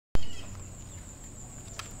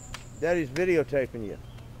Daddy's videotaping you.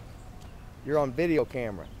 You're on video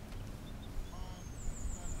camera.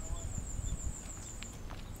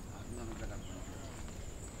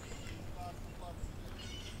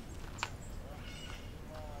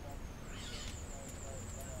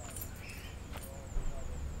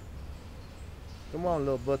 Come on,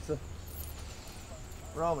 little butsa.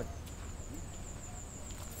 Roman.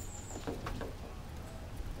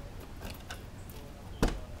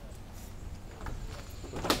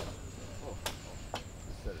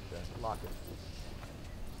 Set it down. Lock it.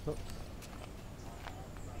 Oh.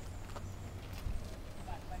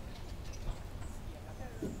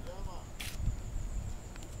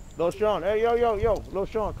 Little Sean. Hey, yo. Little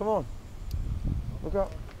Sean, come on. Look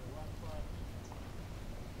up.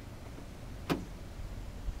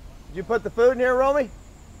 Did you put the food in here, Romy? Did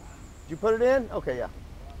you put it in? Okay, yeah.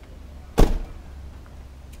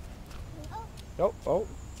 Oh.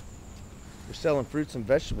 We're selling fruits and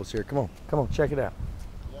vegetables here. Come on, check it out.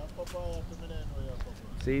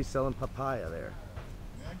 See, he's selling papaya there.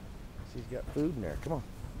 He's got food in there. Come on.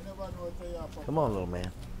 Come on, little man.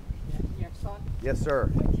 Yes, sir.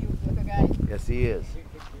 Yes, he is.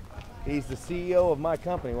 He's the CEO of my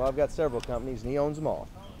company. Well, I've got several companies, and he owns them all.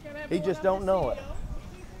 He just don't know it.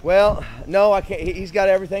 Well, no, I can't. He's got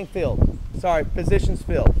everything filled. Sorry, positions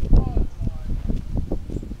filled.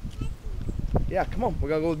 Yeah, come on. We're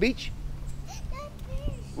going to go to the beach.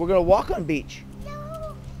 We're going to walk on the beach.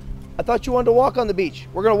 I thought you wanted to walk on the beach.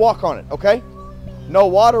 We're going to walk on it, okay? No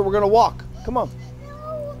water. We're going to walk. Come on.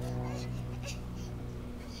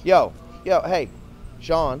 Yo, hey,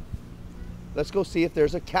 Sean. Let's go see if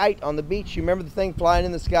there's a kite on the beach. You remember the thing flying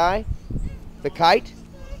in the sky? The kite?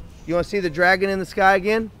 You want to see the dragon in the sky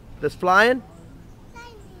again? That's flying?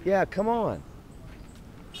 Yeah, come on.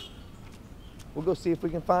 We'll go see if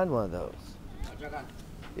we can find one of those.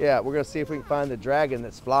 Yeah, we're going to see if we can find the dragon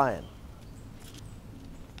that's flying.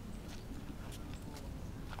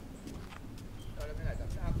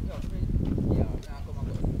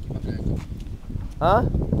 Huh?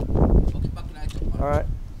 All right.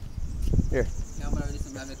 Here.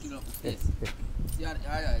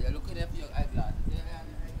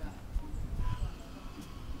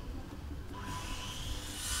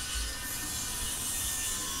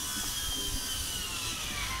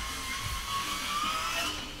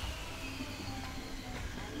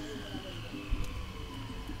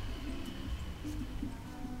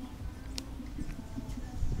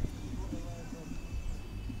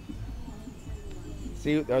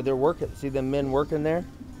 See, are they working? See them men working there?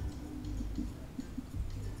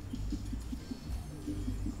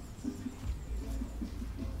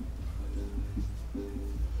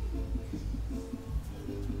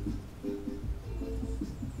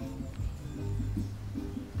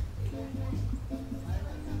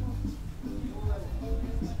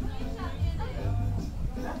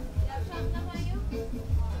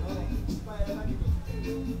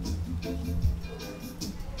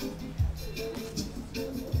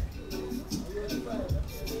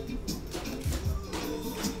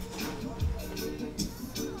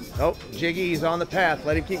 Oh, Jiggy, he's on the path.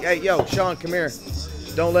 Let him keep. Hey, yo, Sean, come here.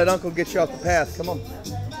 Don't let Uncle get you off the path. Come on.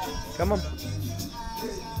 Come on.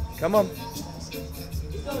 Come on.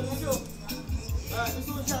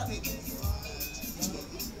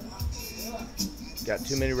 Got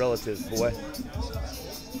too many relatives, boy.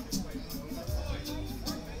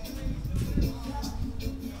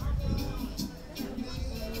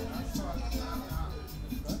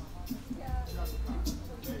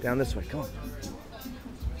 Down this way, come on.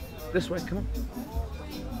 This way, come on.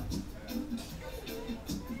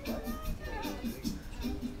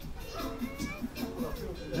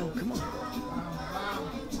 No, come on.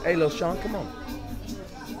 Hey, little Sean, come on.